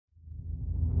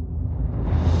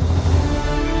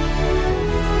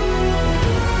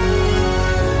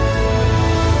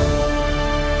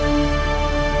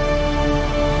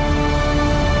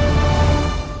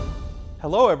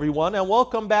everyone, and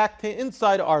welcome back to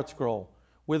Inside ArtScroll,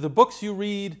 where the books you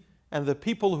read and the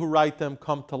people who write them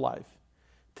come to life.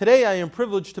 Today I am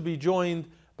privileged to be joined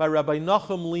by Rabbi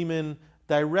Nachum Lehman,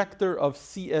 Director of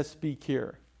CSB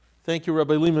CARE. Thank you,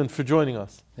 Rabbi Lehman, for joining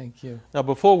us. Thank you. Now,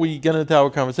 before we get into our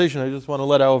conversation, I just want to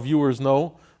let our viewers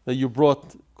know that you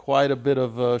brought quite a bit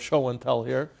of show and tell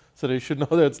here, so they should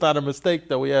know that it's not a mistake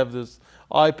that we have this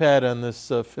iPad and this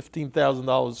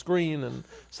 $15,000 screen and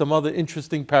some other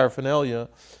interesting paraphernalia.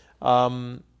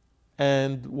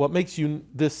 And what makes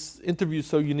this interview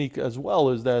so unique as well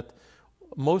is that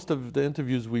most of the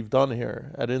interviews we've done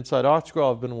here at Inside ArtScroll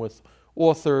have been with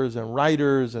authors and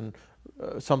writers and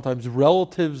sometimes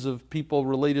relatives of people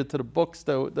related to the books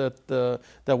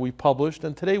that we published.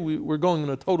 And today we're going in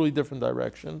a totally different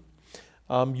direction.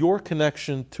 Your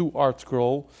connection to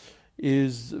ArtScroll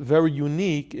is very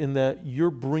unique in that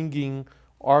you're bringing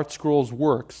ArtScroll's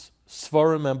works,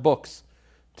 Svarim and books,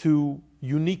 to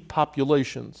unique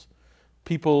populations,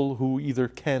 people who either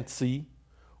can't see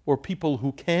or people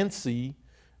who can see,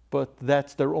 but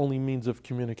that's their only means of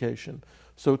communication.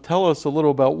 So tell us a little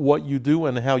about what you do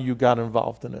and how you got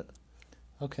involved in it.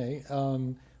 Okay,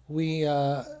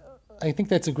 I think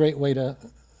that's a great way to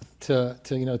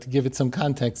give it some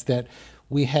context, that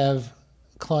we have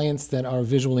clients that are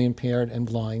visually impaired and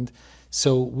blind,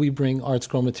 so we bring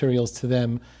ArtScroll materials to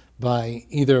them by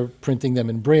either printing them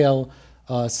in Braille.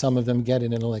 Some of them get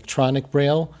in an electronic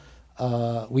Braille.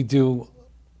 We do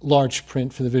large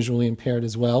print for the visually impaired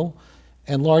as well,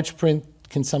 and large print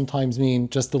can sometimes mean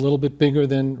just a little bit bigger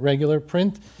than regular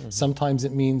print. Mm-hmm. Sometimes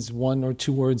it means 1 or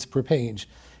 2 words per page,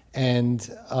 and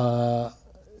so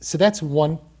that's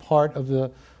one part of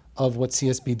what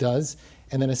CSB does.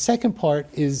 And then a second part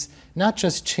is not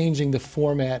just changing the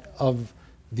format of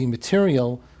the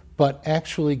material, but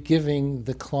actually giving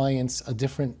the clients a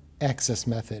different access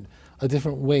method, a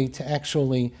different way to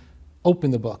actually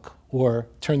open the book or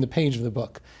turn the page of the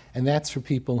book. And that's for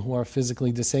people who are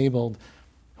physically disabled,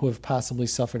 who have possibly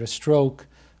suffered a stroke,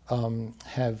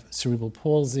 have cerebral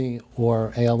palsy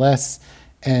or ALS.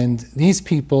 And these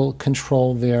people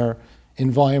control their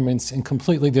environments in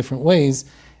completely different ways.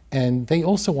 And they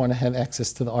also want to have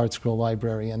access to the ArtScroll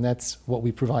library, and that's what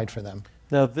we provide for them.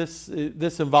 Now, this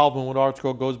involvement with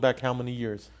ArtScroll goes back how many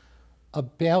years?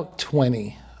 About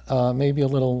 20, maybe a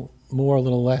little more, a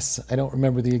little less. I don't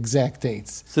remember the exact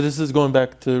dates. So this is going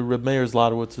back to Reb Meir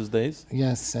Zlotowitz's days?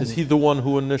 Yes. Is he the one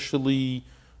who initially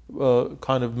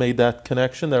kind of made that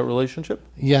connection, that relationship?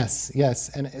 Yes.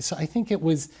 And so I think it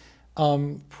was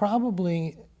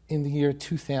probably in the year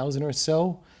 2000 or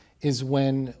so, is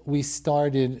when we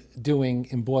started doing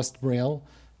embossed Braille,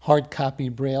 hard copy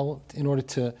Braille, in order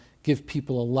to give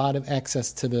people a lot of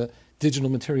access to the digital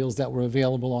materials that were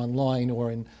available online or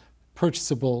in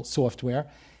purchasable software.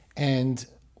 And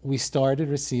we started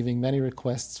receiving many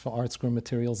requests for ArtScroll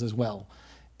materials as well.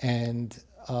 And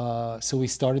so we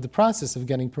started the process of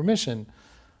getting permission.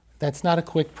 That's not a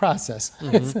quick process.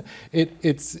 Mm-hmm.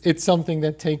 It's something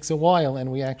that takes a while,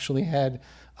 and we actually had,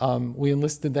 we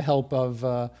enlisted the help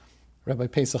of Rabbi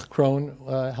Pesach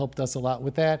Krohn helped us a lot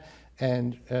with that,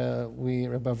 and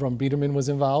Rabbi Avram Biederman was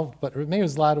involved, but Rabbi Meir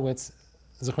Zlotowitz,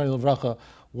 Zechroni Livracha,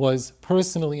 was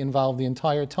personally involved the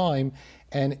entire time,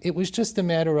 and it was just a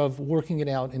matter of working it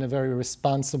out in a very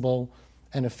responsible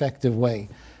and effective way.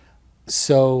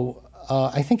 So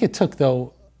I think it took,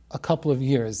 though, a couple of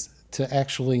years to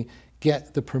actually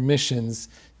get the permissions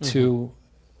to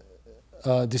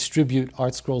distribute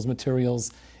ArtScroll's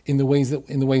materials in the ways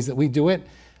that we do it.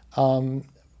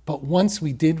 But once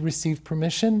we did receive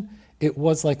permission, it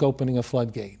was like opening a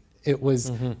floodgate. It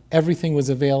was, everything was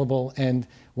available, and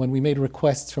when we made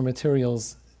requests for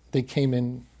materials, they came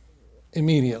in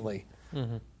immediately.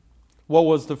 Mm-hmm. What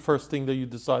was the first thing that you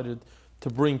decided to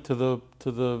bring to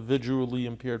the visually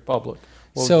impaired public?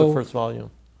 What was the first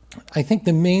volume? I think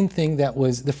the main thing that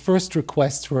was, the first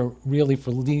requests were really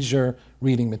for leisure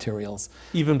reading materials.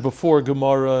 Even before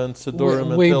Gemara and Sidurim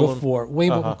and Way Tehillim? before,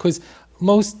 because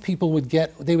most people would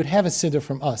have a siddur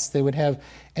from us. They would have,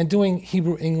 and doing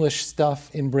Hebrew-English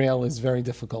stuff in Braille is very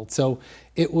difficult. So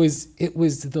it was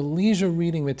the leisure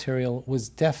reading material was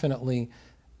definitely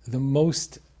the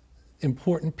most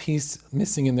important piece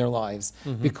missing in their lives,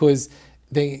 because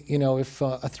they, if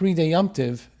a 3-day Yom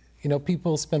Tiv,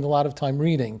 people spend a lot of time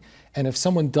reading, and if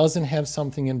someone doesn't have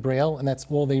something in Braille and that's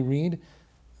all they read,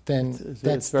 then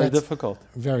that's very difficult.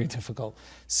 Very difficult.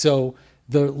 So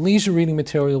the leisure reading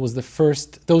material was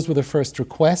those were the first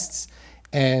requests,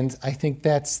 and I think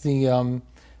that's the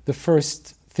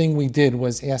first thing we did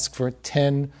was ask for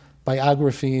 10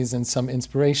 biographies and some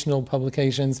inspirational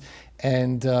publications,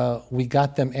 and we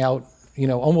got them out,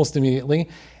 almost immediately.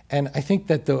 And I think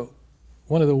that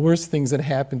one of the worst things that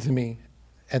happened to me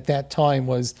at that time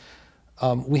was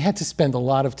we had to spend a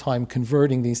lot of time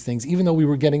converting these things, even though we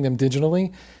were getting them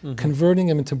digitally, converting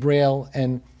them into Braille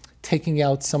and taking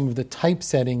out some of the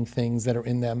typesetting things that are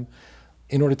in them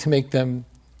in order to make them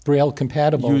Braille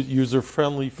compatible.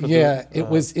 User-friendly for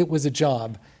it was a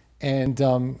job.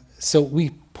 And so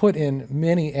we put in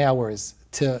many hours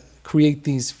to create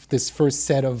this first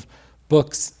set of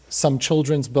books, some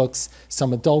children's books,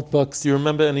 some adult books. Do you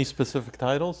remember any specific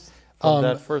titles from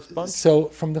that first bunch? So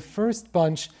from the first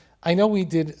bunch, I know we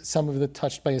did some of the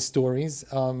Touched by a Stories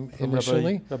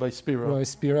initially. Rabbi Spiro. Rabbi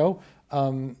Spiro.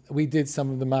 We did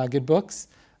some of the Maggid books.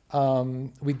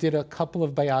 We did a couple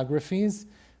of biographies.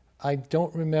 I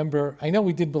don't remember. I know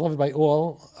we did Beloved by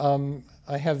All.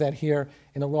 I have that here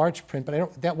in a large print,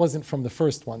 but that wasn't from the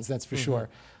first ones, that's for sure.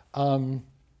 But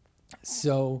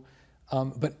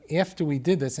after we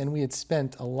did this, and we had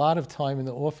spent a lot of time in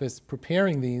the office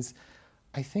preparing these,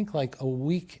 I think like a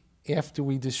week after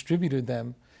we distributed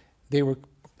them,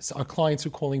 our clients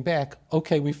were calling back,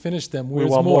 okay, we finished them, where's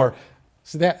more?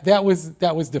 So that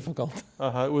was difficult.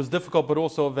 It was difficult, but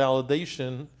also a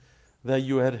validation that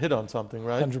you had hit on something,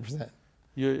 right? 100%.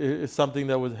 It's something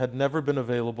that had never been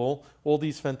available. All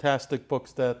these fantastic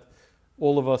books that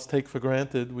all of us take for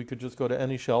granted, we could just go to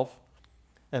any shelf,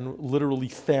 and literally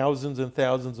thousands and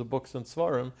thousands of books in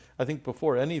Svarim. I think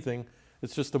before anything,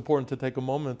 it's just important to take a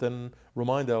moment and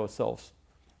remind ourselves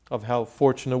of how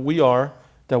fortunate we are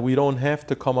that we don't have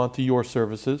to come onto your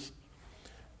services.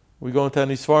 We go into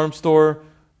any Svarim store,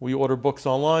 we order books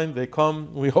online, they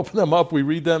come, we open them up, we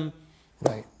read them.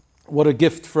 Right. What a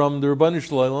gift from the Rabbi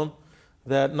Lehman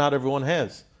that not everyone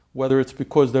has, whether it's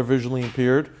because they're visually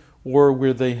impaired or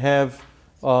where they have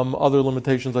other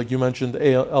limitations, like you mentioned,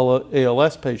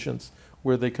 ALS patients,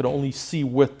 where they could only see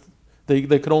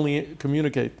they could only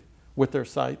communicate with their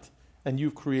sight, and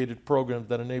you've created programs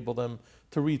that enable them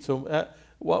to read. So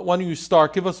why don't you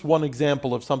start? Give us one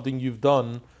example of something you've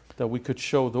done that we could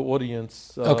show the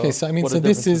audience. Okay, so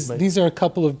these are a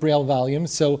couple of Braille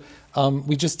volumes. So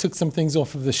we just took some things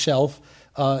off of the shelf.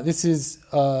 This is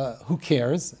Who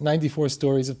Cares? 94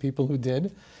 Stories of People Who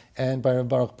Did, and by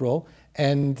Baruch Brol.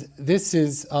 And this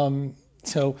is,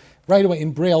 so right away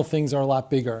in Braille things are a lot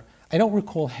bigger. I don't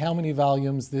recall how many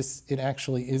volumes it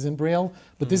actually is in Braille,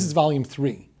 but this is volume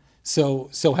 3. So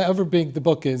however big the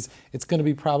book is, it's going to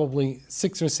be probably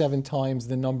 6 or 7 times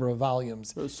the number of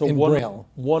volumes in Braille.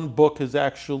 One book is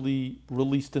actually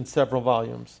released in several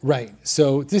volumes. Right.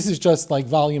 So this is just like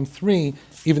volume 3,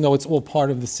 even though it's all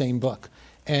part of the same book.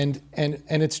 And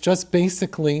it's just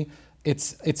basically,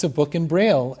 it's a book in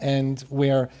Braille, and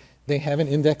where they have an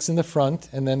index in the front,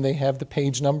 and then they have the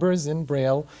page numbers in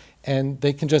Braille, and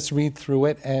they can just read through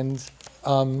it, and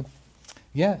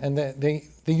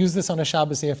they use this on a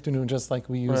Shabbos afternoon just like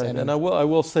we use any. And I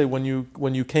will say, when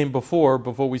you came before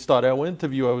we started our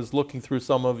interview, I was looking through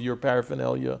some of your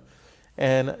paraphernalia,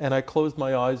 and I closed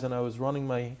my eyes and I was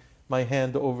running my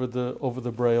hand over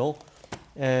the Braille,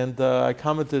 and I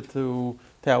commented to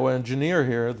our engineer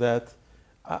here that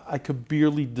I could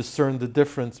barely discern the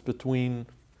difference between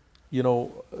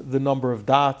the number of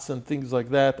dots and things like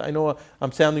that. I know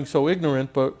I'm sounding so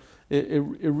ignorant, but it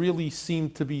really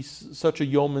seemed to be such a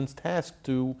yeoman's task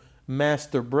to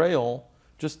master Braille.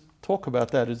 Just talk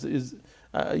about that.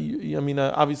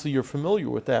 Obviously you're familiar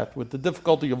with that, with the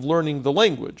difficulty of learning the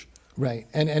language. Right,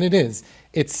 and it is.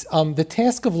 It's the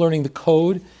task of learning the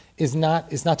code is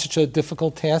not such a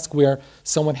difficult task where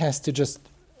someone has to just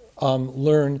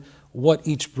learn what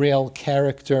each Braille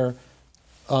character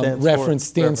reference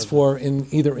stands for in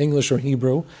either English or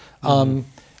Hebrew.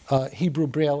 Hebrew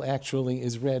Braille actually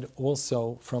is read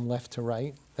also from left to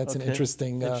right. That's an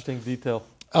interesting detail.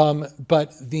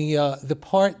 But the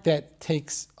part that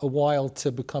takes a while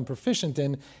to become proficient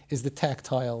in is the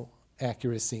tactile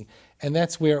accuracy, and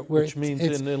that's which means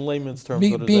in layman's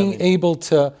terms, being able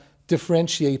to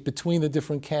differentiate between the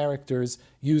different characters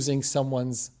using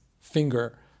someone's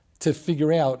finger to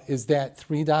figure out, is that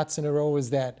 3 dots in a row, is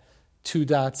that 2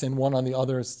 dots and 1 on the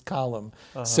other column.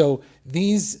 So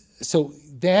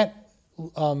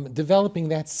developing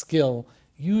that skill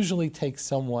usually takes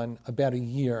someone about a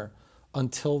year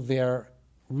until they're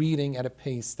reading at a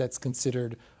pace that's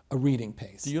considered a reading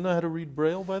pace. Do you know how to read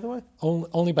Braille, by the way?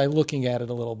 Only by looking at it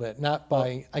a little bit, not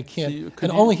by, I can't,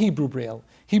 only Hebrew Braille.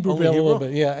 Hebrew Braille a little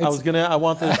bit, yeah. I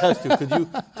wanted to test you.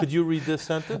 Could you read this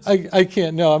sentence? I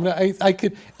can't, no. I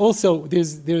could, also,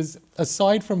 there's,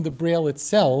 aside from the Braille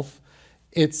itself,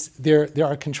 there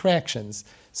are contractions.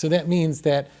 So that means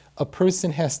that a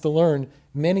person has to learn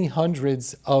many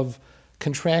hundreds of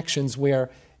contractions where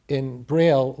in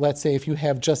Braille, let's say if you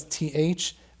have just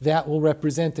TH, that will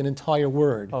represent an entire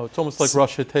word. Oh, it's almost like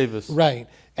Rosh Tevis. Right.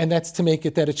 And that's to make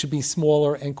it that it should be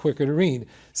smaller and quicker to read.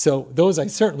 So those I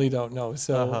certainly don't know.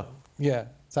 So yeah,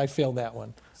 so I failed that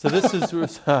one. So this is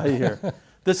here.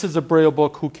 This is a Braille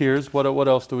book. Who cares? What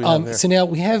else do we have here? So now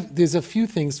there's a few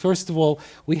things. First of all,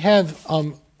 we have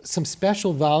some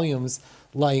special volumes,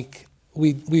 like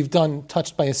we've done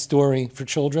Touched by a Story for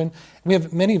children. We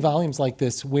have many volumes like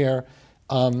this where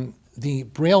the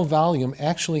Braille volume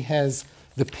actually has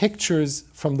the pictures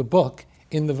from the book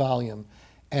in the volume.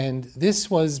 And this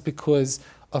was because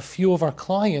a few of our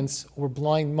clients were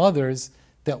blind mothers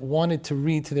that wanted to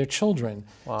read to their children.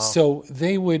 Wow. So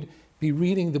they would be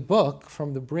reading the book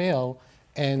from the Braille,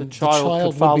 and the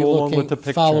child would be along with the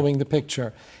picture. following the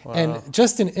picture. Wow. And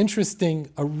just a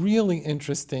really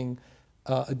interesting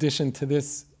addition to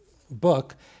this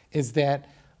book is that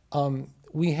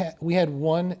we had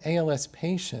one ALS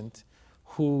patient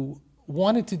who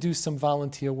wanted to do some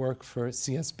volunteer work for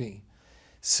CSB.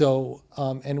 So,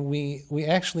 and we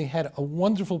actually had a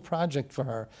wonderful project for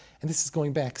her, and this is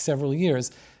going back several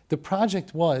years. The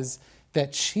project was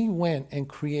that she went and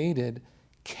created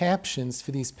captions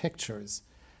for these pictures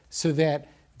so that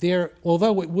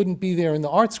although it wouldn't be there in the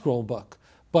ArtScroll book,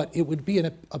 but it would be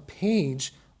in a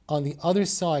page on the other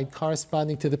side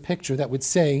corresponding to the picture that would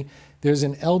say, there's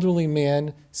an elderly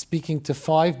man speaking to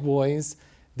 5 boys,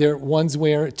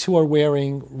 two are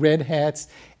wearing red hats,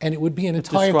 and it would be an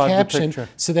entire caption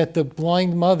so that the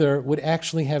blind mother would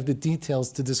actually have the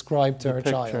details to describe to her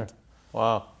child.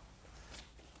 Wow.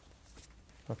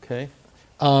 Okay.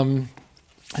 And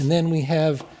then we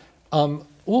have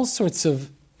all sorts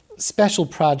of special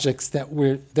projects that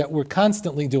we're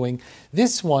constantly doing.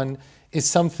 This one is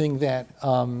something that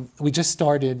we just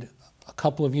started a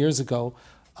couple of years ago.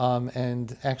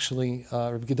 And actually,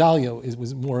 Rabbi Gedalio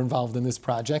was more involved in this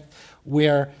project,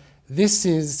 where this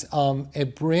is a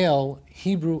Braille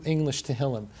Hebrew-English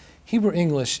Tehillim.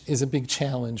 Hebrew-English is a big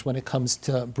challenge when it comes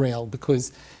to Braille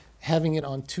because having it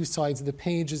on 2 sides of the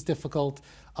page is difficult.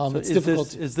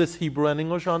 Is this Hebrew and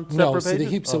English on separate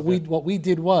pages? What we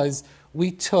did was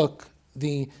we took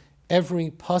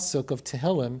every pasuk of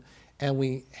Tehillim, and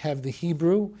we have the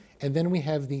Hebrew, and then we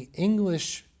have the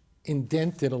English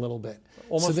indented a little bit.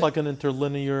 Almost like an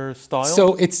interlinear style?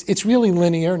 So it's really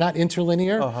linear, not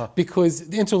interlinear, because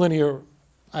the interlinear,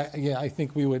 I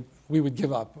think we would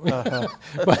give up.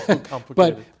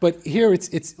 But here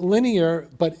it's linear,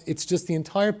 but it's just the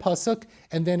entire pasuk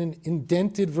and then an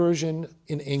indented version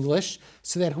in English,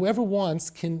 so that whoever wants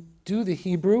can do the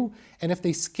Hebrew, and if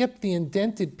they skip the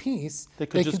indented piece, they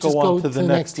can just go on to the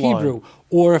next Hebrew.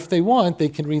 Or if they want, they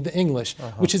can read the English,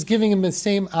 which is giving them the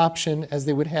same option as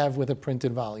they would have with a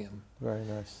printed volume. Very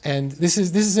nice. And this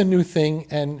is a new thing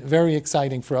and very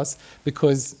exciting for us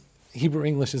because Hebrew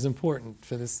English is important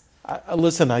for this.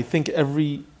 Listen, I think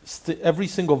every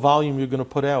single volume you're going to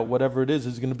put out, whatever it is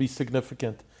going to be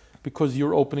significant, because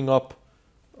you're opening up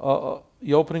a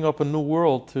new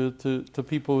world to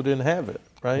people who didn't have it,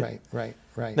 right?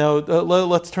 Right. Now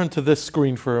let's turn to this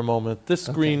screen for a moment. This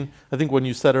screen, I think when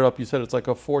you set it up, you said it's like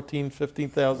a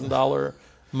 $14,000-$15,000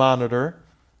 monitor.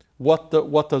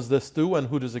 What does this do, and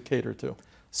who does it cater to?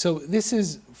 So this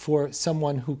is for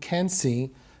someone who can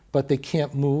see, but they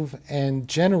can't move, and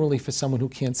generally for someone who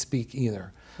can't speak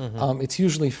either. It's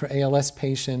usually for ALS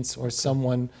patients or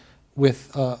someone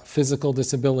with a physical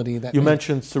disability. You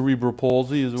mentioned cerebral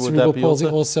palsy. Cerebral palsy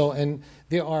also, and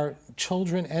there are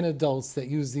children and adults that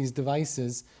use these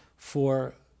devices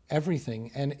for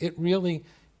everything, and it really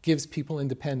gives people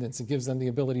independence. It gives them the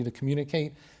ability to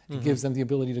communicate. It gives them the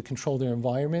ability to control their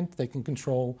environment. They can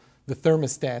control the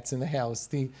thermostats in the house,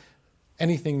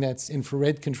 anything that's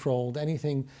infrared controlled,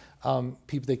 anything.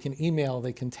 They can email,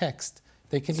 they can text,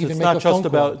 they can even make a phone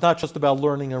call. It's not just about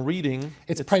learning and reading.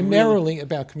 It's primarily really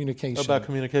about communication. About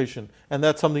communication, and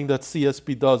that's something that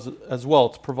CSB does as well.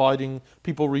 It's providing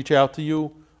people reach out to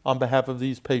you on behalf of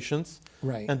these patients.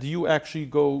 Right. And do you actually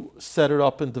go set it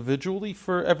up individually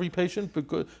for every patient,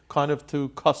 kind of to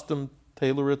custom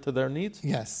tailor it to their needs?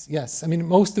 Yes. I mean,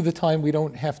 most of the time we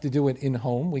don't have to do it in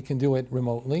home. We can do it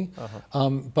remotely.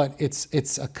 But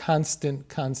it's a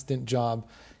constant job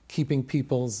keeping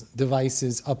people's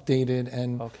devices updated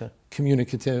and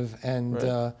communicative.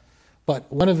 And but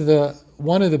one of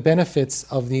the benefits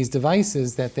of these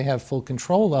devices that they have full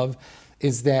control of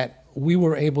is that we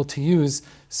were able to use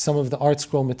some of the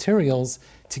ArtScroll materials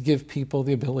to give people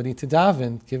the ability to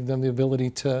daven, give them the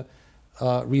ability to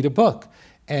read a book.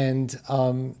 And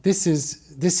this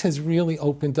has really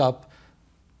opened up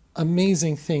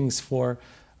amazing things for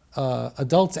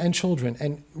adults and children.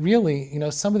 And really,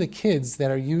 some of the kids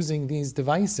that are using these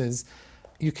devices,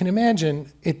 you can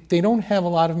imagine they don't have a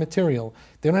lot of material.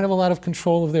 They don't have a lot of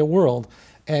control of their world.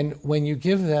 And when you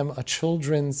give them a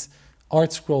children's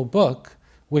ArtScroll book,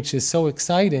 which is so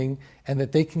exciting, and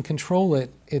that they can control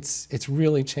it, it's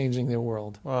really changing their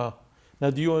world. Wow.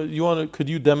 Now, could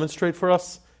you demonstrate for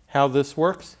us how this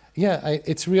works? Yeah,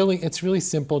 it's really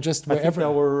simple. Just wherever.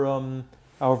 I think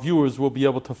our viewers will be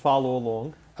able to follow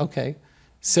along. Okay.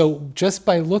 So just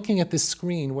by looking at the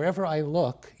screen, wherever I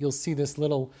look, you'll see this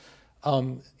little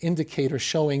indicator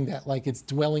showing that like it's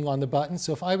dwelling on the button.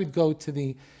 So if I would go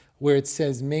to where it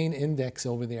says main index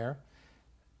over there,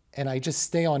 and I just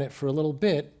stay on it for a little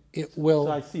bit, it will...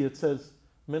 So I see it says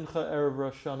Mincha Erev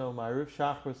Rosh Hashanah Ma'ariv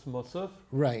Shachris Musaf.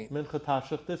 Right. Mincha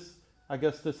Tashach. I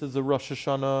guess this is a Rosh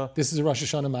Hashanah... This is a Rosh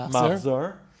Hashanah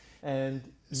Machzor. And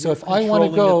so if I want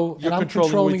to go, and I'm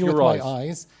controlling it with my eyes.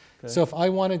 eyes. Okay. So if I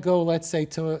want to go, let's say,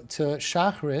 to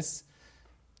Shachris,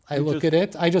 I look at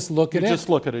it. I just look at it. You just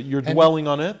look at it. You're dwelling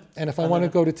on it. And if I want to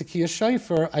go to Tekiah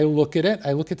Shofar, I look at it.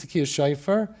 I look at Tekiah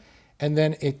Shofar, and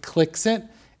then it clicks it,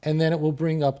 and then it will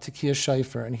bring up Tekiah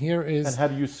Shofar. And here is... And how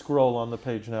do you scroll on the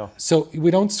page now? So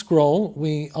we don't scroll.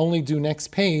 We only do next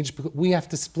page. Because we have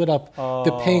to split up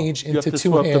the page into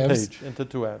two halves. The page into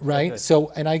two halves. Right. Okay.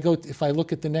 So, and I go. If I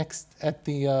look at the next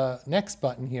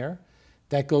button here,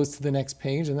 that goes to the next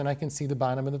page, and then I can see the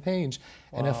bottom of the page.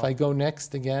 Wow. And if I go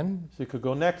next again... So you could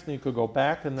go next, and you could go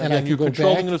back, and then and you're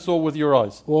controlling this all with your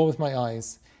eyes. All with my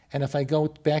eyes. And if I go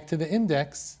back to the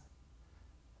index,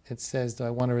 it says, do I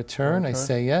want to return? I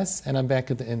say yes, and I'm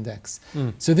back at the index.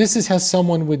 So this is how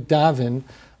someone would daven.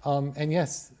 And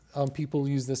yes, people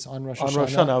use this on Rosh Hashanah. On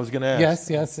Rosh Hashanah, I was going to ask.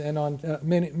 Yes, and on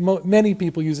many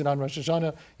people use it on Rosh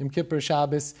Hashanah, Yom Kippur,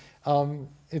 Shabbos.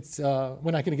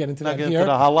 We're not going to get into that here,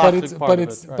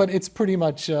 but it's pretty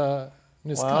much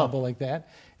niskabel like that.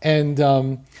 And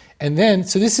then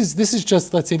so this is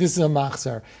just, let's say this is a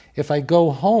machzor. If I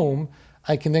go home,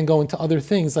 I can then go into other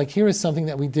things. Like here is something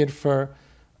that we did for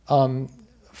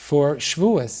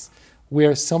Shavuos,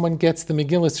 where someone gets the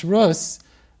Megillas Rus,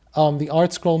 the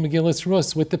ArtScroll Megillas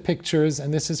Rus with the pictures,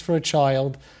 and this is for a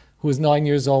child who is 9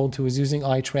 years old who is using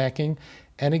eye tracking.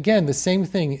 And again, the same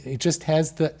thing. It just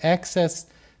has the access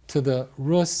to the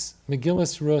Rus,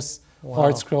 Megillas Rus,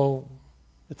 ArtScroll.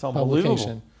 It's unbelievable.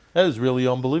 Publication. That is really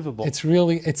unbelievable.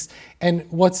 And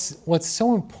what's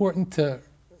so important to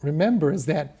remember is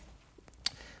that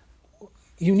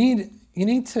you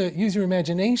need to use your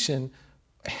imagination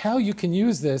how you can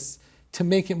use this to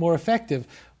make it more effective.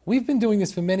 We've been doing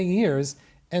this for many years,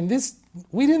 and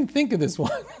we didn't think of this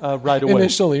one right away.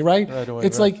 Initially, right? Right away,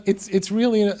 it's like it's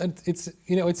really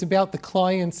it's about the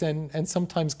clients and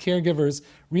sometimes caregivers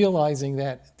realizing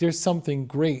that there's something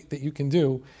great that you can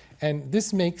do, and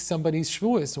this makes somebody's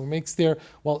Shavuos, or makes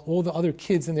while all the other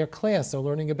kids in their class are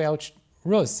learning about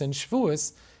Rus and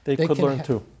Shavuos, they could learn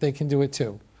too. They can do it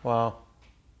too. Wow.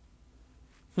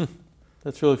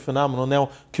 That's really phenomenal.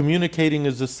 Now, communicating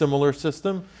is a similar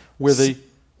system where they...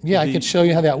 Yeah, I can show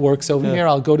you how that works. Over here,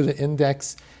 I'll go to the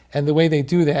index, and the way they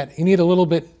do that, you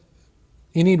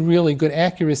need really good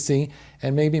accuracy,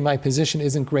 and maybe my position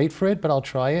isn't great for it, but I'll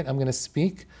try it. I'm going to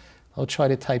speak. I'll try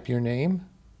to type your name.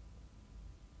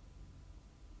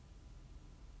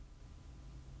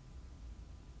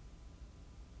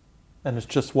 And it's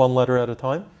just one letter at a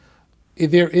time?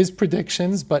 There is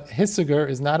predictions, but Hissiger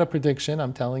is not a prediction,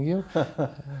 I'm telling you.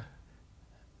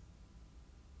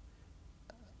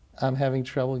 I'm having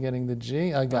trouble getting the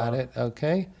G. I got it.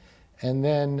 Okay. And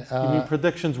then... you mean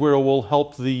predictions where it will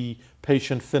help the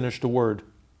patient finish the word?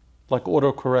 Like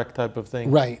autocorrect type of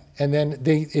thing? Right. And then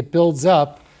it builds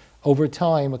up over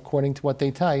time according to what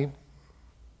they type.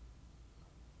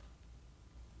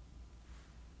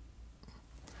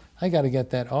 I got to get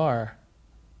that R.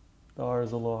 The R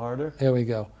is a little harder. There we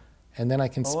go. And then I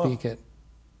can speak it.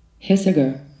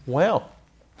 Hissiger. Wow.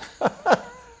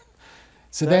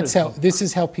 So this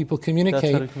is how people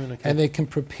communicate, and they can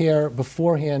prepare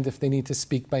beforehand if they need to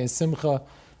speak by a simcha.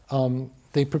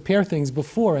 They prepare things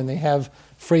before, and they have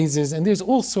phrases, and there's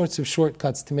all sorts of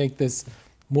shortcuts to make this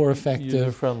more effective,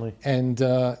 user-friendly,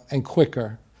 and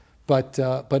quicker. But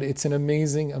it's an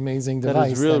amazing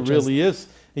device. That really is.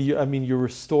 You're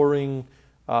restoring,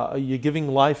 you're giving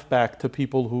life back to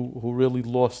people who really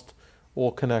lost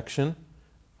all connection.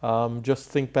 Just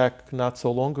think back not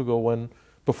so long ago when,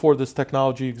 before this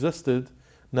technology existed,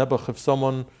 Nebuch, if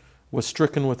someone was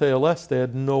stricken with ALS, they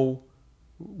had no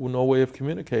way of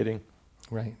communicating.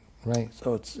 Right.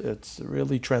 So it's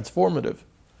really transformative.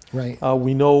 Right.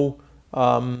 We know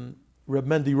Reb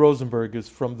Mendy Rosenberg is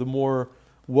from the more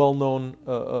well-known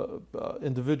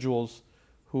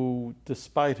who,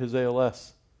 despite his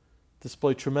ALS,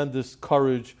 displayed tremendous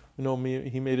courage.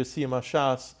 he made a Siyam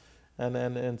Hashas and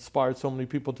inspired so many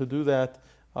people to do that.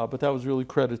 But that was really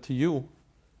credit to you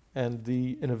and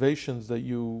the innovations that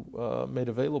you made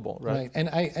available, right? Right,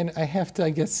 and I have to, I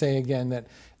guess, say again that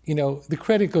the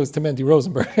credit goes to Mendy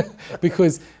Rosenberg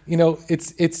because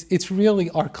it's really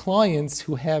our clients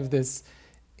who have this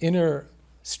inner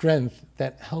strength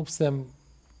that helps them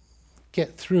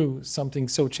get through something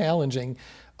so challenging.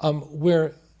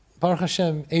 We're, Baruch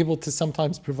Hashem, able to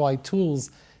sometimes provide tools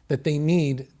that they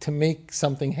need to make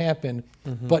something happen,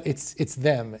 but it's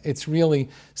them. It's really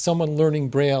someone learning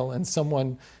Braille and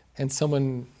someone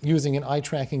using an eye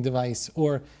tracking device,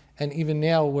 and even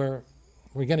now we're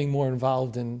getting more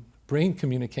involved in brain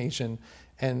communication,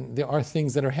 and there are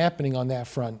things that are happening on that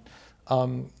front.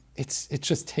 It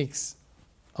just takes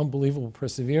unbelievable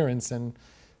perseverance, and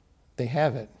they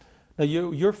have it. Now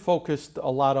you're focused a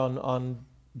lot on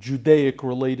Judaic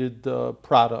related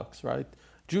products, right?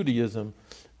 Judaism.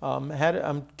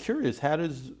 I'm curious, how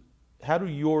do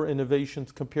your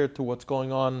innovations compare to what's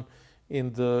going on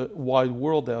in the wide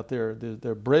world out there?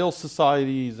 There are Braille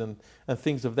societies and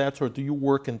things of that sort. Do you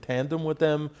work in tandem with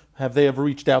them? Have they ever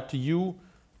reached out to you?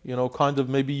 Kind of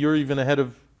maybe you're even ahead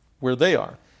of where they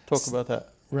are. Talk about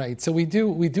that. Right. So we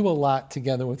do a lot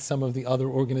together with some of the other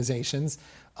organizations.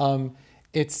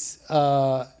 It's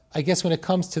I guess when it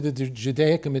comes to the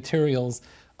Judaic materials,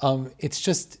 it's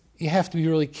just you have to be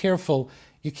really careful.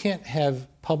 You can't have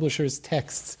publishers'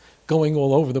 texts going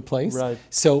all over the place. Right.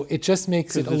 So it just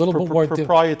makes it a little bit more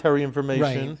proprietary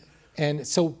information. Right. And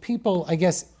so people, I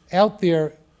guess, out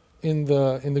there in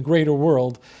the greater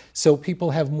world, so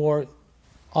people have more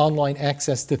online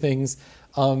access to things,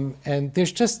 and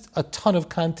there's just a ton of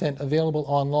content available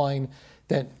online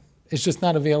that is just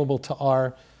not available to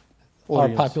our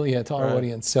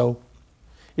audience. So,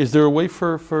 is there a way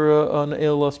for an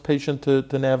ALS patient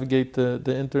to navigate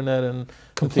the internet and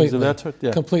things of that sort?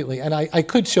 Yeah. Completely. And I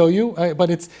could show you, but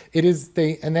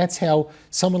and that's how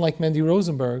someone like Mendy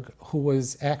Rosenberg, who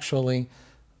was actually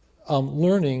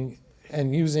learning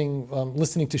and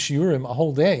listening to shiurim a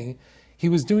whole day, he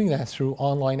was doing that through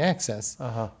online access.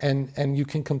 And you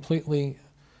can completely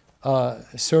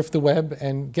surf the web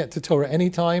and get to Torah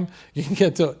anytime. You can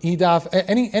get to EDAF,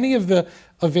 any of the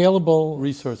available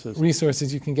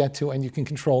resources you can get to, and you can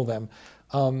control them.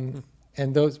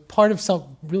 And those part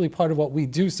of what we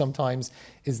do sometimes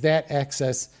is that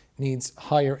access needs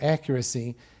higher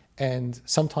accuracy, and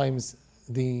sometimes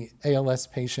the ALS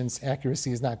patient's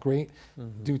accuracy is not great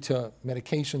due to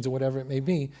medications or whatever it may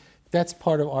be. That's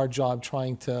part of our job,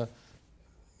 trying to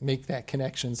make that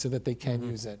connection so that they can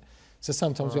use it. So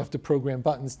sometimes we have to program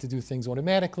buttons to do things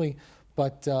automatically,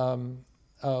 but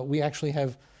we actually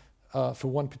have, for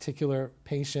one particular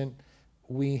patient,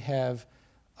 we've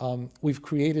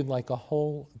created like a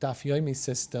whole Daf Yomi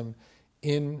system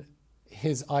in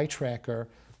his eye tracker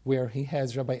where he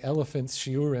has Rabbi Elephant's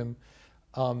shiurim,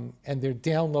 and they're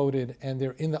downloaded and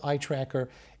they're in the eye tracker.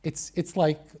 It's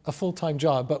like a full-time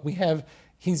job, but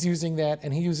he's using that,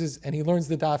 and he learns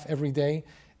the Daf every day,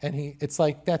 and it's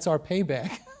like that's our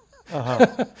payback.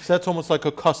 So that's almost like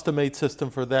a custom-made system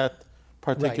for that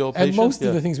particular patient. And most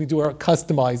of the things we do are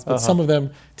customized, but some of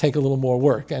them take a little more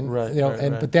work. And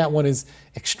but that one is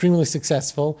extremely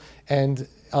successful, and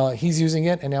he's using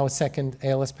it, and now a second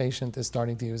ALS patient is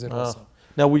starting to use it also.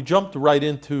 Now we jumped right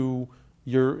into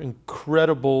your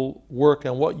incredible work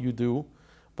and what you do,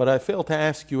 but I failed to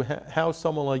ask you how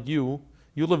someone like you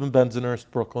live in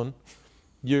Bensonhurst, Brooklyn.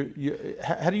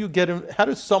 How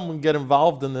does someone get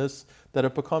involved in this that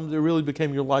it really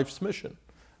became your life's mission?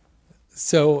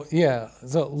 So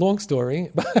it's a long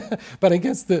story, but I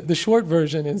guess the short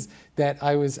version is that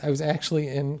I was actually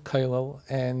in Kollel,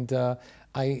 and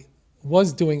I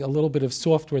was doing a little bit of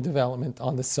software development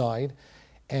on the side,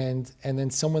 and then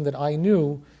someone that I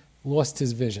knew lost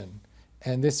his vision,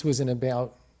 and this was in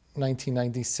about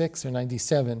 1996 or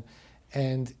 97,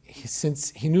 and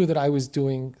since he knew that I was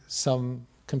doing some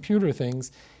computer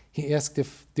things, he asked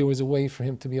if there was a way for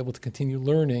him to be able to continue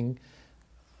learning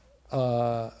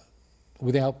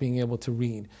without being able to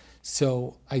read.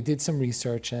 So I did some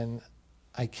research, and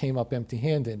I came up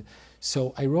empty-handed.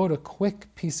 So I wrote a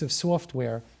quick piece of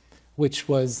software, which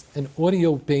was an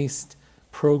audio-based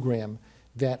program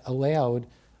that allowed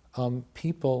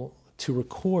people to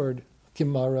record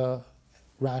Gemara,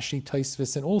 Rashi,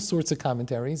 Tosfos, and all sorts of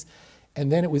commentaries,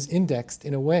 and then it was indexed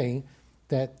in a way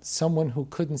that someone who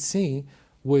couldn't see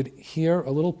would hear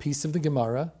a little piece of the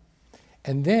Gemara,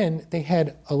 and then they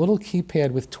had a little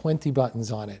keypad with 20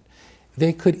 buttons on it.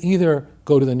 They could either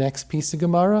go to the next piece of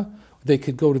Gemara, they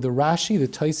could go to the Rashi, the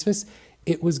Tosfos.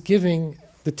 It was giving,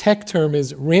 the tech term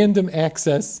is random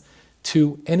access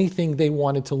to anything they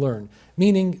wanted to learn.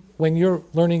 Meaning, when you're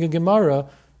learning a Gemara,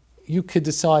 you could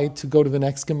decide to go to the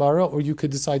next Gemara, or you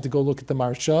could decide to go look at the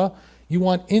Marsha. You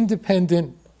want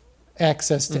independent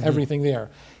access to everything there.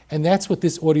 And that's what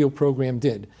this audio program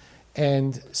did.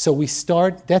 And so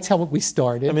that's how we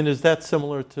started. I mean, is that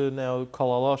similar to now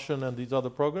Kol HaLashon and these other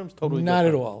programs? Totally Not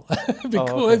different. at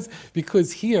all.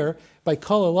 Because here, by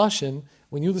Kol HaLashon,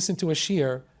 when you listen to a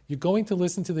shiur, you're going to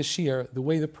listen to the shiur the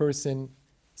way the person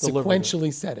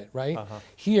sequentially said it, right?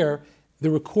 Here, the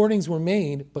recordings were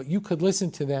made, but you could listen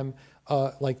to them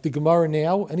like the Gemara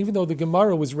now, and even though the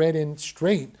Gemara was read in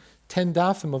straight, 10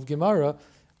 dafim of Gemara,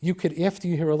 you could, after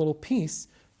you hear a little piece,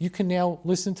 you can now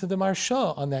listen to the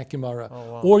Marsha on that Gemara.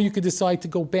 Or you could decide to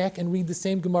go back and read the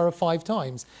same Gemara 5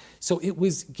 times. So it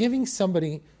was giving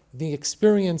somebody the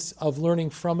experience of learning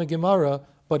from a Gemara,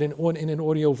 but in an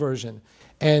audio version.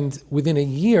 And within a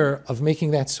year of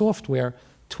making that software,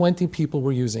 20 people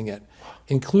were using it,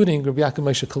 including Rabbi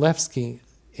Moshe Kalevsky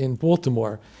in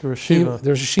Baltimore. The Rosh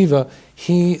Yeshiva.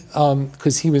 He,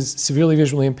 because he was severely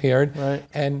visually impaired, Right.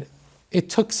 and it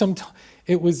took some time.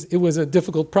 It was a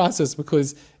difficult process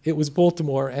because it was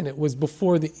Baltimore, and it was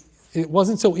before it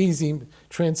wasn't so easy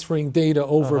transferring data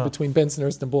over between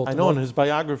Bensonhurst and Baltimore. I know in his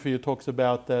biography it talks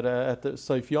about that at the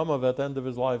Seif Yamav, at the end of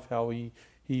his life, how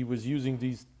he was using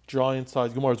these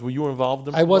giant-sized Gemaras. Were you involved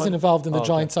in I wasn't involved in the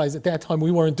giant size. At that time,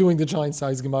 we weren't doing the giant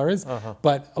size Gemaras,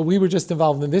 but we were just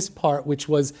involved in this part, which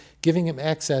was giving him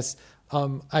access.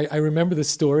 I remember the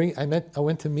story. I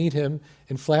went to meet him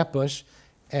in Flatbush,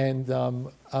 and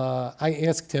I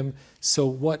asked him, so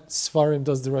what Sfarim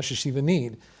does the Rosh Yeshiva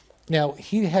need? Now,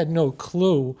 he had no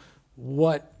clue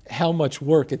how much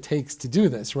work it takes to do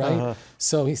this, right?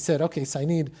 So he said, okay, so I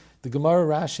need the Gemara,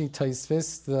 Rashi,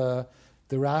 Taisvis, the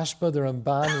Rashba, the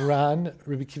Ramban, Ran,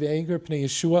 Rabbi Akiva Eiger, Pnei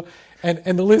Yeshua,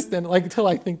 and the list, and like until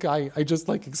I think I just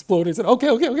like exploded. I said,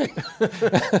 okay.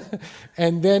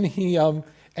 And then he,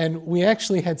 and we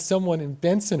actually had someone in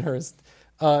Bensonhurst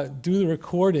do the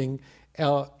recording,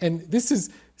 and this is,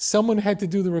 someone had to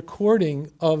do the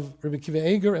recording of Rabbi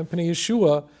Akiva Eiger and Pnei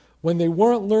Yeshua when they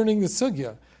weren't learning the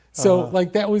sugya. So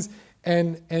like that was,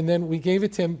 and then we gave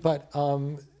it to him, but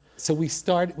so we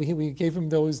gave him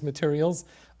those materials.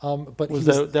 But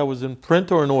that was in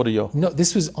print or in audio? No,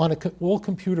 this was on all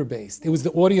computer based. It was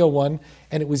the audio one,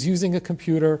 and it was using a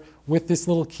computer with this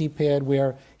little keypad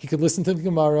where he could listen to the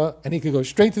Gemara and he could go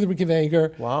straight to the Rabbi Akiva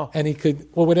Eiger. Wow. And he could,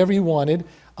 or whatever he wanted.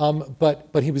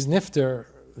 But he was nifter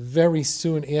very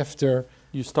soon after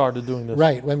you started doing this.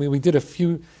 Right. When we did a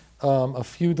few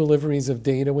deliveries of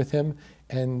data with him,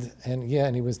 and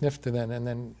he was nifter then. And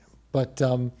then, but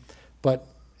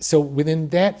so within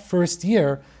that first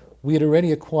year, we had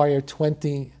already acquired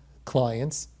 20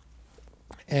 clients,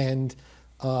 and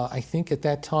I think at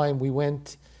that time we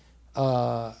went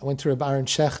to Rabbi Aaron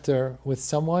Schechter with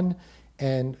someone,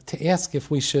 and to ask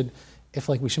if we should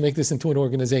make this into an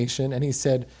organization, and he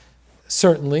said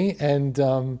certainly, and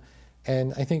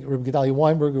I think Rabbi Gedalia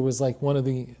Weinberger was like one of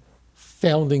the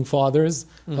founding fathers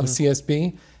of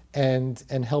CSB,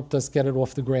 and helped us get it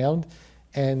off the ground,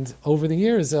 and over the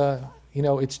years.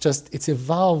 It's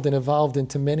evolved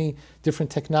into many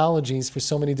different technologies for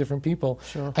so many different people.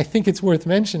 Sure. I think it's worth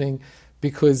mentioning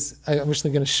because I'm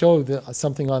actually going to show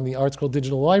something on the ArtScroll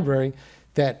Digital Library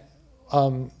that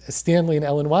Stanley and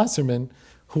Ellen Wasserman,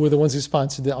 who were the ones who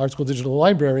sponsored the ArtScroll Digital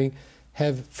Library,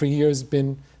 have for years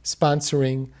been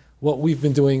sponsoring what we've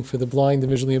been doing for the blind and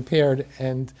visually impaired,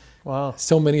 and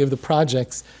so many of the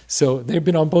projects. So they've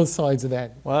been on both sides of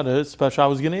that. Wow, that is special. I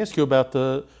was going to ask you about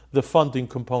the funding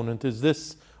component. Is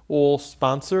this all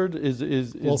sponsored? Is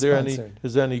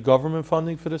there any government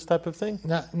funding for this type of thing?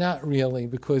 Not really,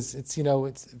 because it's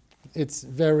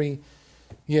very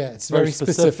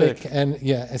specific,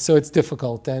 and so it's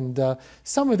difficult. And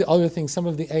some of the other things, some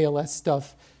of the ALS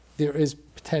stuff, there is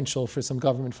potential for some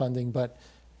government funding, but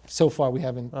so far we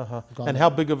haven't gone. And how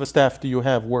big of a staff do you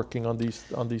have working on these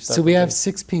So we have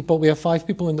 6 people. We have 5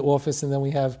 people in the office, and then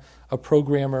we have a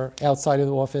programmer outside of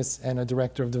the office and a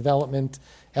director of development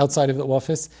outside of the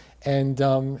office. And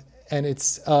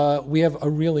it's we have a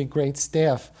really great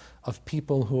staff of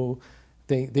people who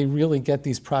they really get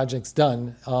these projects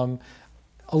done.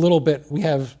 A little bit, we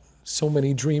have so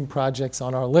many dream projects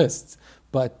on our lists,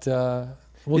 but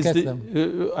we'll get to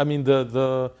them. I mean,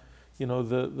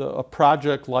 a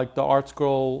project like the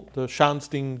ArtScroll, the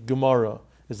Schanstein Gemara,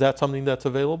 is that something that's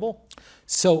available?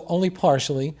 So only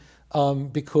partially,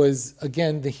 because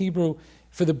again, the Hebrew,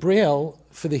 for the Braille,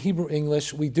 for the Hebrew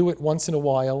English, we do it once in a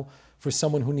while for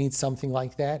someone who needs something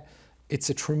like that. It's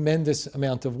a tremendous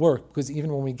amount of work, because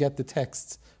even when we get the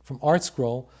texts from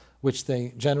ArtScroll, which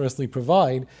they generously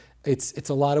provide, It's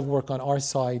a lot of work on our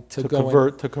side to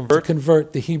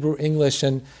convert the Hebrew English,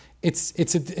 and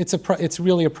it's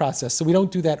really a process. So we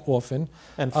don't do that often.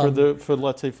 And for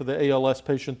let's say for the ALS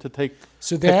patient to take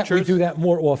pictures? We do that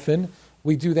more often.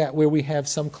 We do that where we have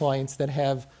some clients that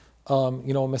have a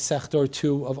Masechta or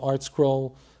two of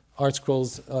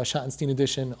ArtScroll's Schottenstein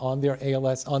edition on their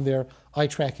ALS, on their eye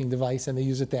tracking device, and they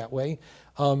use it that way.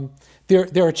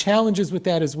 There are challenges with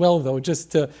that as well, though,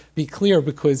 just to be clear,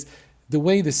 because the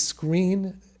way the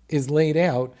screen is laid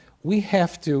out, we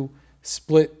have to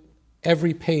split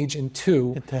every page in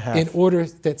two in order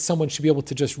that someone should be able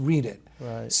to just read it.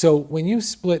 Right. So when you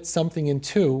split something in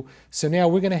two, so now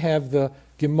we're going to have the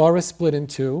Gemara split in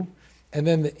two, and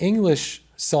then the English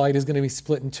side is going to be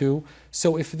split in two.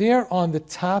 So if they're on the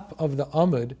top of the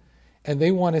Amud and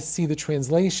they want to see the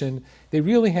translation, they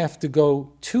really have to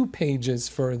go 2 pages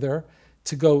further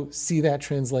to go see that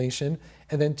translation,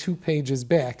 and then 2 pages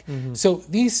back. Mm-hmm. So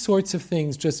these sorts of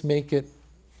things just make it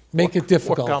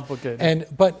difficult. More complicated.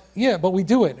 But we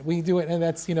do it. We do it, and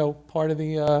that's part of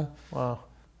the. Wow.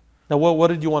 Now, what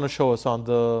did you want to show us on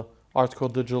the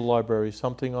ArtScroll Digital Library?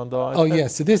 Something on the iPad? Oh yeah.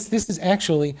 So this is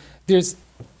actually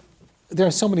there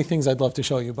are so many things I'd love to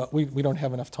show you, but we don't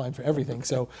have enough time for everything.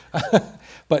 So,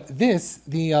 but the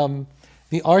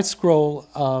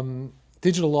ArtScroll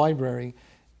Digital Library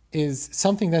is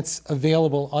something that's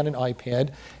available on an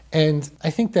iPad, and I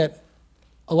think that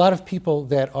a lot of people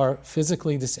that are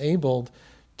physically disabled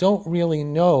don't really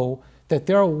know that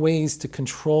there are ways to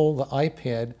control the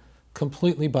iPad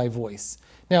completely by voice.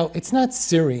 Now, it's not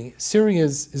Siri. Siri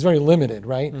is very limited,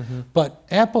 right? Mm-hmm. But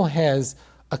Apple has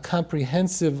a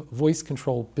comprehensive voice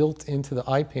control built into the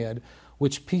iPad,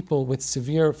 which people with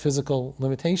severe physical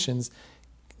limitations,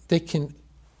 they can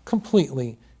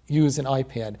completely use an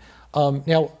iPad.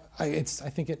 Now, I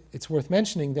think it's worth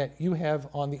mentioning that you have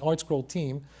on the ArtScroll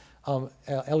team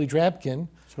Ellie Drabkin,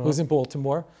 sure, who's in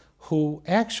Baltimore, who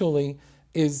actually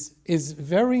is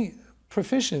very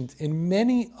proficient in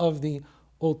many of the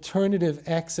alternative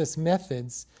access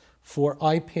methods for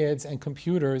iPads and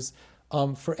computers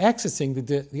for accessing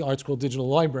the ArtScroll Digital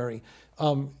Library.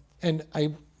 And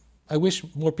I wish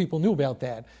more people knew about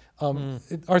that.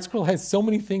 ArtScroll has so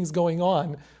many things going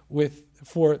on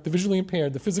for the visually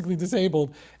impaired, the physically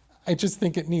disabled. I just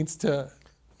think it needs to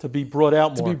be brought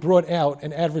out more. To be brought out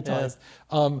and advertised.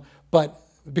 Yeah. But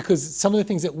because some of the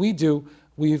things that we do,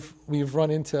 we've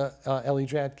run into Ellie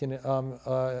Dratkin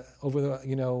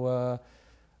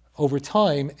over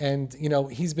time, and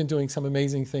he's been doing some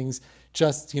amazing things.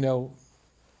 Just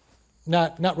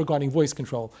not regarding voice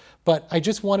control, but I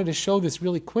just wanted to show this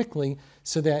really quickly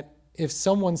so that if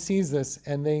someone sees this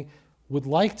and they would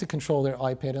like to control their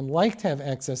iPad and like to have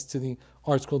access to the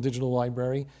ArtScroll Digital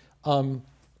Library,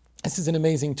 this is an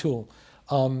amazing tool.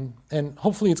 And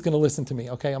hopefully it's going to listen to me,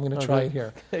 okay? I'm going to try it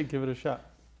here. Hey, give it a shot.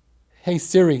 Hey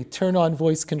Siri, turn on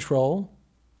voice control.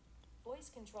 Voice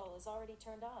control is already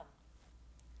turned on.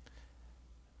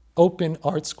 Open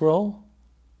ArtScroll.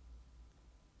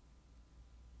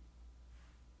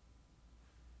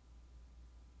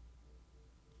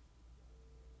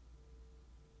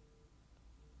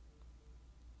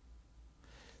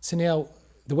 So now,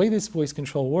 the way this voice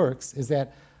control works is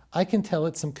that I can tell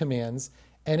it some commands,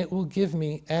 and it will give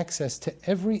me access to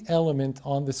every element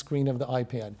on the screen of the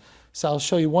iPad. So I'll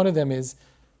show you one of them is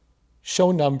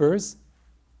show numbers.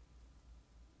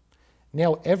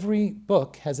 Now every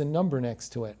book has a number next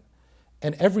to it,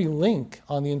 and every link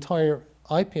on the entire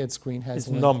iPad screen is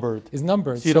numbered.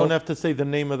 So you don't have to say the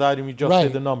name of the item, you just say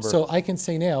the number. So I can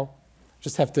say now,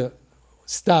 just have to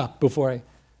stop before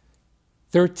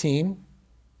 13,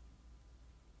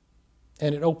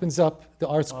 and it opens up the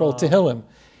ArtScroll Tehillim.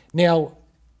 Now,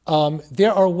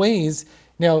 there are ways,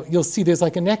 now you'll see there's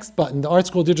like a next button. The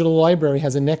ArtScroll Digital Library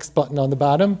has a next button on the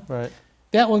bottom. Right.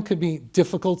 That one could be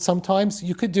difficult sometimes.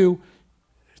 You could do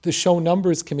the show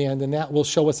numbers command, and that will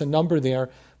show us a number there,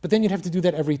 but then you'd have to do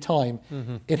that every time.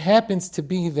 Mm-hmm. It happens to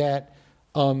be that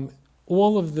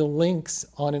all of the links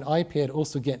on an iPad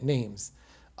also get names.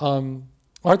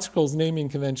 ArtScroll's naming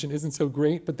convention isn't so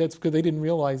great, but that's because they didn't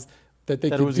realize that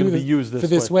they could do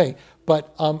this way.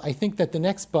 But I think that the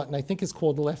next button, I think is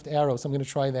called the left arrow, so I'm going to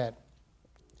try that.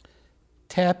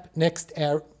 Tap next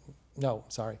arrow,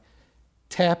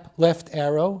 tap left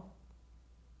arrow,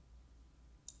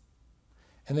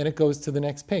 and then it goes to the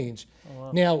next page. Oh,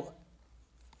 wow. Now,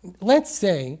 let's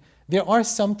say there are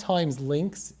sometimes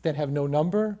links that have no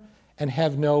number and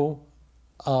have no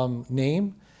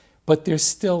name, but there's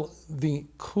still the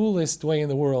coolest way in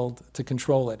the world to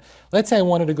control it. Let's say I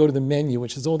wanted to go to the menu,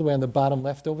 which is all the way on the bottom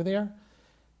left over there.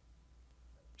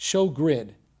 Show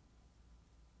grid.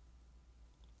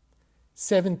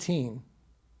 17.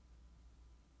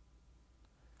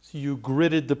 So you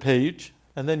gridded the page,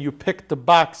 and then you picked the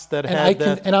box that And had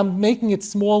that. and I'm making it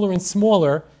smaller and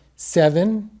smaller,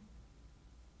 7.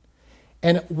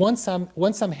 And once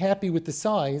I'm happy with the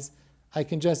size, I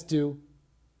can just do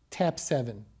tap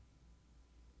 7.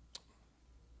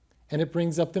 And it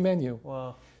brings up the menu.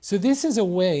 Wow. So this is a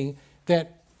way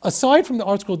that, aside from the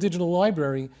ArtScroll Digital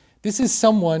Library, this is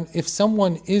someone, if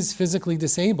someone is physically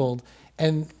disabled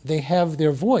and they have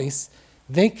their voice,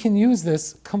 they can use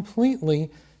this completely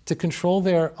to control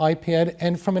their iPad.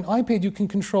 And from an iPad, you can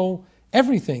control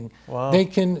everything. Wow. They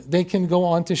can go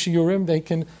on to Shiurim, they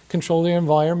can control their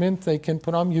environment, they can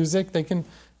put on music, they can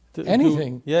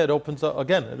anything. Yeah, it opens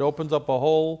up a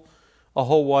whole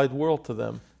wide world to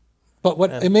them. But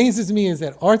what amazes me is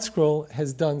that ArtScroll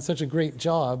has done such a great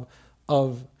job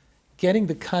of getting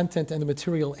the content and the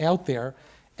material out there.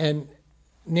 And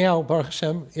now, Baruch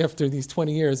Hashem, after these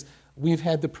 20 years, we've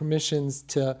had the permissions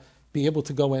to be able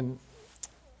to go and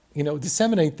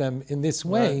disseminate them in this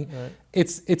way. Right.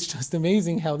 It's just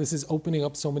amazing how this is opening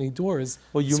up so many doors.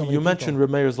 Well, you mentioned Reb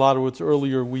Meir Zlotowitz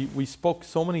earlier. We spoke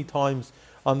so many times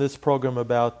on this program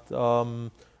about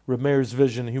Reb Meir's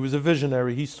vision. He was a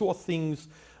visionary. He saw things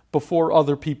before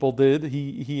other people did.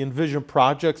 He envisioned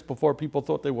projects before people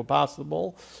thought they were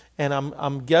possible. And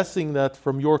I'm guessing that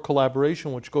from your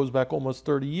collaboration, which goes back almost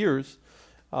 30 years,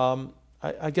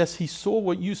 I guess he saw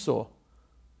what you saw.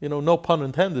 No pun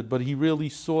intended, but he really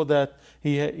saw that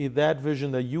that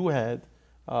vision that you had,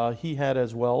 he had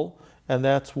as well. And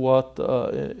that's what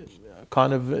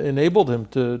kind of enabled him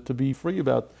to be free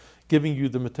about giving you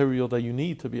the material that you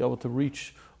need to be able to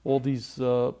reach all these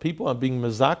people and being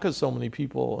mezaka so many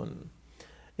people and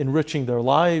enriching their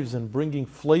lives and bringing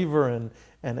flavor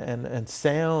and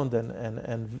sound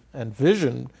and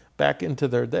vision back into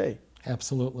their day.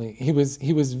 Absolutely. He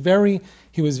was very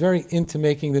into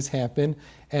making this happen,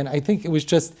 and I think it was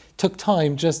took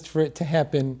time just for it to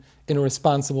happen in a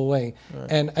responsible way. Right.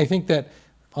 And I think that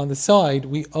on the side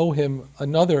we owe him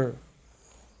another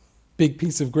big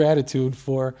piece of gratitude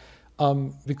for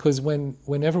because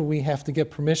whenever we have to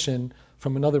get permission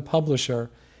from another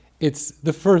publisher, it's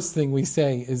the first thing we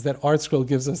say is that ArtScroll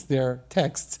gives us their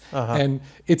texts, and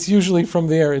it's usually from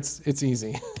there. It's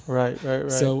easy. Right.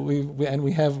 So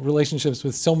we have relationships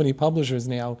with so many publishers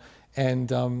now, and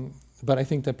but I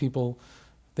think that people,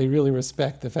 they really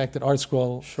respect the fact that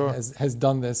ArtScroll has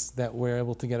done this, that we're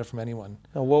able to get it from anyone.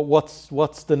 Now,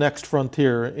 what's the next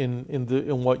frontier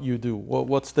in what you do?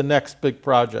 What's the next big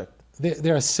project?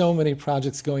 There are so many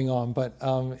projects going on, but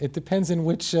it depends in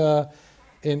which.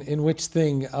 In which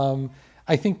thing.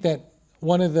 I think that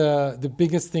one of the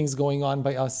biggest things going on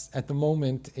by us at the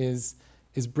moment is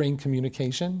brain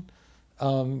communication,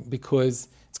 because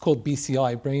it's called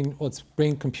BCI, it's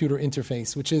brain computer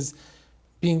interface, which is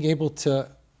being able to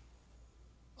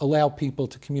allow people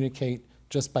to communicate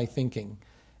just by thinking.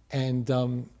 And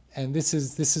this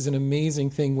is an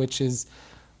amazing thing, which is,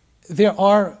 there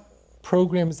are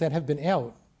programs that have been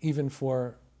out even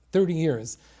for 30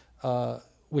 years,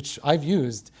 which I've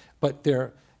used, but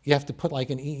you have to put like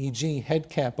an EEG head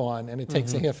cap on, and it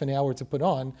takes a half an hour to put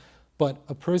on. But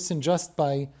a person, just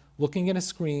by looking at a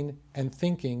screen and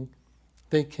thinking,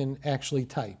 they can actually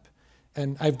type.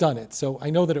 And I've done it, so I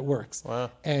know that it works.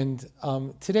 Wow. And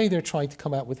today they're trying to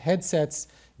come out with headsets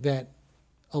that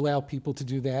allow people to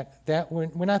do that. That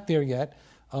we're not there yet.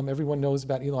 Everyone knows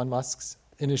about Elon Musk's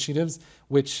initiatives,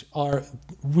 which are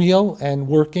real and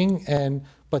working,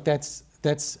 but that's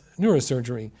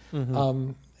neurosurgery.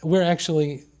 We're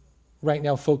actually right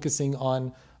now focusing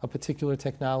on a particular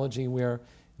technology where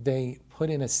they put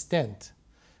in a stent,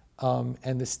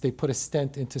 they put a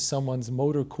stent into someone's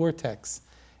motor cortex,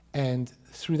 and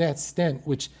through that stent,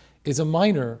 which is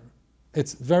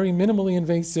it's very minimally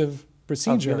invasive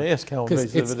procedure. I was going to ask how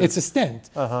invasive it is. It's a stent.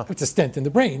 It's a stent in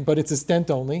the brain, but it's a stent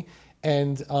only.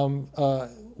 And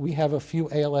we have a few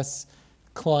ALS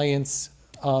clients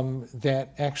that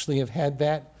actually have had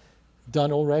that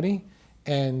done already,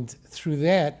 and through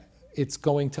that, it's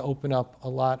going to open up a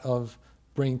lot of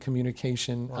brain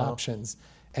communication options,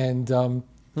 and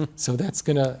so that's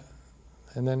gonna,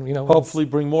 and then hopefully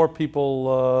bring more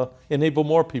people, enable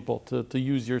more people to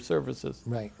use your services.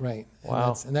 Right.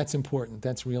 Wow. And that's important.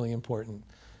 That's really important.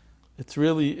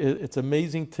 It's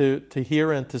amazing to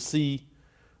hear and to see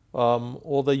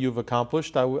all that you've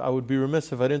accomplished. I would be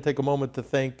remiss if I didn't take a moment to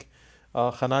thank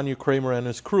Hananya Kramer and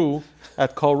his crew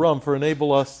at Kol Rum for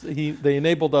they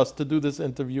enabled us to do this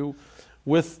interview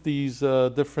with these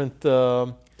different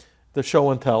the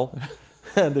show and tell,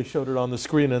 and they showed it on the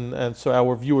screen, and so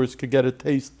our viewers could get a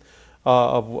taste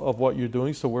of what you're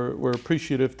doing. So we're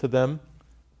appreciative to them,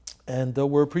 And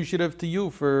we're appreciative to you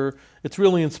for, it's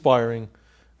really inspiring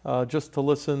just to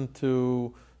listen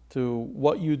to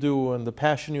what you do and the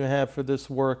passion you have for this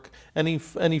work.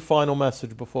 Any final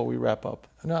message before we wrap up?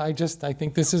 No, I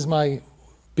think this is my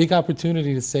big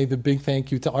opportunity to say the big thank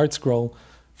you to ArtScroll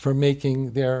for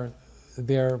making their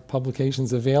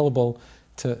publications available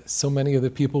to so many of the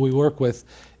people we work with.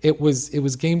 It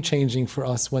was game changing for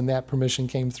us when that permission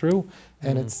came through,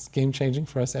 and it's game changing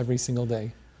for us every single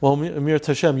day. Well, Amir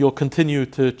Tashem, you'll continue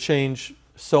to change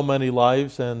so many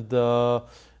lives, and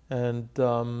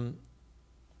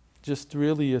just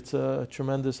really, it's a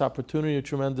tremendous opportunity, a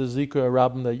tremendous zikra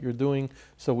rabim that you're doing.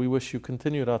 So we wish you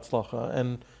continued atzlacha,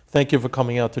 and thank you for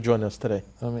coming out to join us today.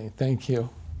 Thank you.